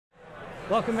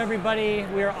Welcome everybody.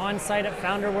 We are on site at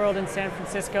Founder World in San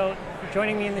Francisco.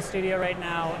 Joining me in the studio right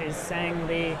now is Sang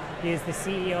Lee. He is the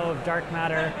CEO of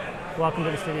DarcMatter. Welcome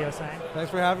to the studio, Sang.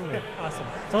 Thanks for having me. Awesome.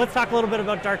 So let's talk a little bit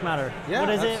about DarcMatter. Yeah, what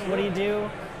is absolutely. it? What do you do?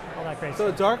 All that great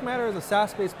So stuff. DarcMatter is a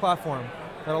SaaS-based platform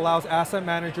that allows asset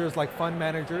managers like fund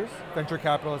managers, venture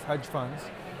capitalists, hedge funds,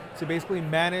 to basically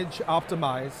manage,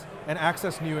 optimize, and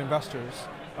access new investors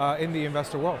in the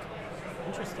investor world.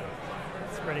 Interesting.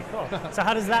 That's pretty cool. So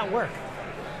how does that work?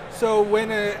 So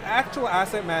when an actual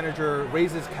asset manager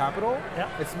raises capital, Yeah.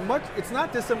 it's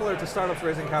not dissimilar to startups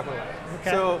raising capital. Okay.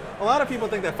 So a lot of people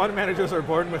think that fund managers are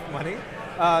born with money.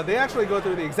 They actually go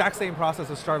through the exact same process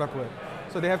a startup would.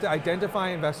 So they have to identify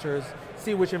investors,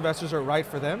 see which investors are right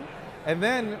for them, and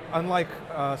then, unlike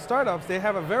startups, they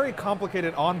have a very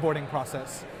complicated onboarding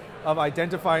process of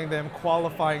identifying them,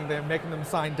 qualifying them, making them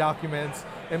sign documents,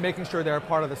 and making sure they're a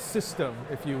part of the system,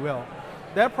 if you will.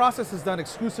 That process is done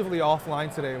exclusively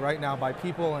offline today, right now, by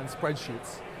people and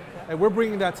spreadsheets. And we're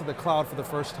bringing that to the cloud for the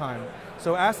first time.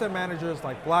 So asset managers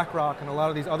like BlackRock and a lot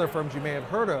of these other firms you may have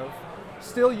heard of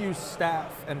still use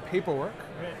staff and paperwork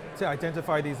to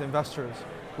identify these investors.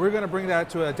 We're going to bring that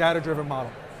to a data-driven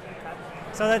model.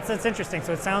 So that's interesting.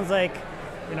 So it sounds like,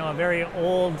 you know, a very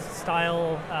old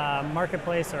style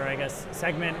marketplace, or I guess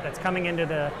segment that's coming into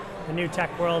the new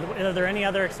tech world. Are there any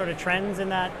other sort of trends in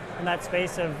that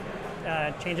space of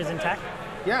changes in tech?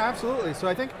 Yeah, absolutely. So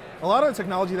I think a lot of the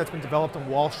technology that's been developed on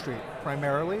Wall Street,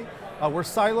 primarily, were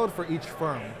siloed for each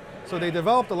firm. So they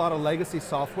developed a lot of legacy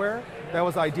software that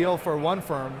was ideal for one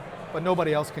firm, but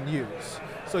nobody else can use.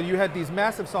 So you had these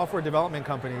massive software development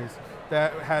companies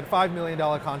that had $5 million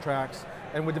contracts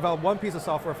and would develop one piece of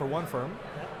software for one firm,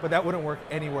 but that wouldn't work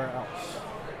anywhere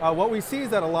else. What we see is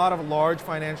that a lot of large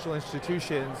financial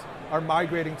institutions are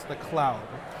migrating to the cloud.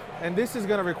 And this is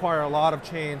going to require a lot of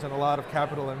change and a lot of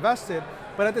capital invested,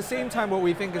 but at the same time what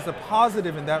we think is a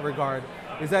positive in that regard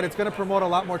is that it's going to promote a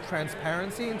lot more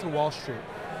transparency into Wall Street.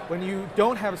 When you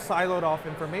don't have siloed off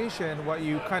information, what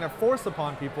you kind of force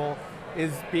upon people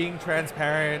is being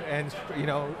transparent and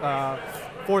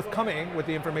forthcoming with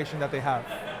the information that they have.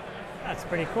 That's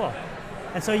pretty cool.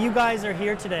 And so you guys are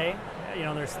here today. You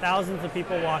know, there's thousands of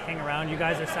people walking around. You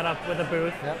guys are set up with a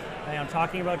booth, Yep.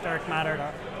 Talking about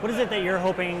DarcMatter. What is it that you're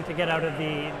hoping to get out of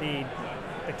the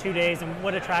 2 days, and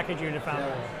what attracted you to Founder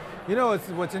World? You know,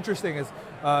 what's interesting is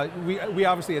we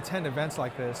obviously attend events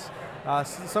like this.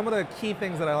 Some of the key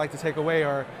things that I like to take away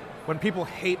are when people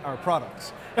hate our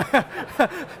products.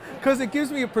 Because it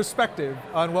gives me a perspective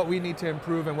on what we need to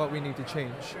improve and what we need to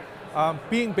change.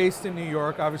 Being based in New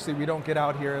York, obviously we don't get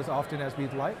out here as often as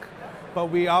we'd like, but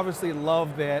we obviously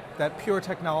love that pure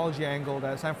technology angle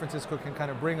that San Francisco can kind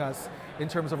of bring us in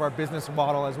terms of our business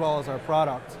model as well as our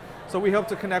product. So we hope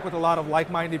to connect with a lot of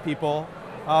like-minded people,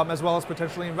 as well as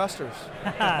potentially investors.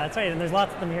 That's right, and there's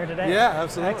lots of them here today. Yeah,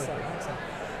 absolutely. Excellent.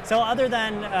 So other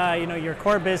than your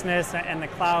core business and the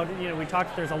cloud, we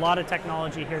talked, there's a lot of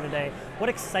technology here today. What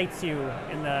excites you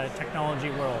in the technology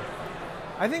world?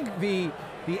 I think the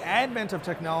advent of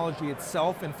technology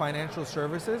itself in financial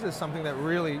services is something that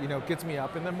really gets me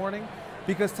up in the morning,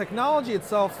 because technology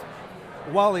itself,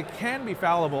 while it can be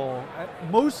fallible,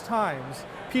 most times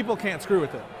people can't screw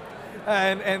with it.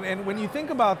 And when you think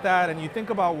about that and you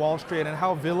think about Wall Street and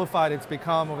how vilified it's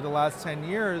become over the last 10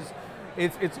 years,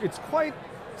 it's quite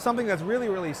something that's really,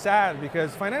 really sad,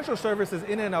 because financial services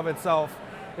in and of itself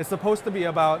is supposed to be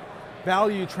about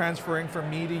value transferring from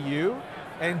me to you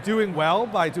and doing well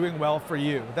by doing well for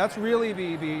you. That's really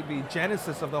the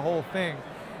genesis of the whole thing.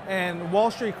 And Wall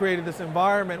Street created this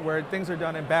environment where things are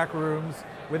done in back rooms,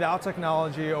 without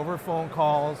technology, over phone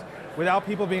calls, without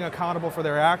people being accountable for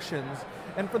their actions.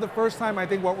 And for the first time, I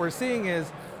think what we're seeing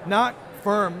is not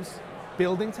firms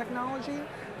building technology,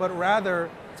 but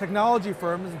rather technology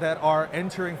firms that are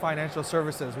entering financial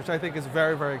services, which I think is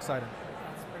very, very exciting.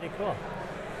 That's pretty cool.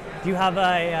 Do you have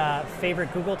a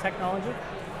favorite Google technology?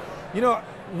 You know,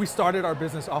 we started our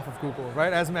business off of Google,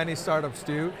 right? As many startups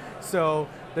do. So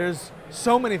there's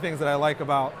so many things that I like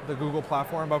about the Google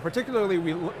platform, but particularly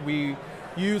we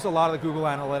use a lot of the Google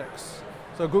Analytics.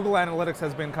 So Google Analytics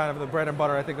has been kind of the bread and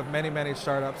butter, I think, of many, many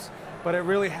startups, but it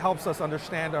really helps us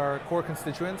understand our core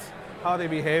constituents, how they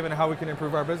behave, and how we can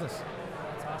improve our business.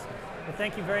 That's awesome. Well,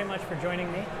 thank you very much for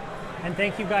joining me. And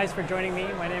thank you guys for joining me.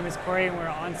 My name is Kory, and we're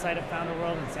on site at Founder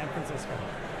World in San Francisco.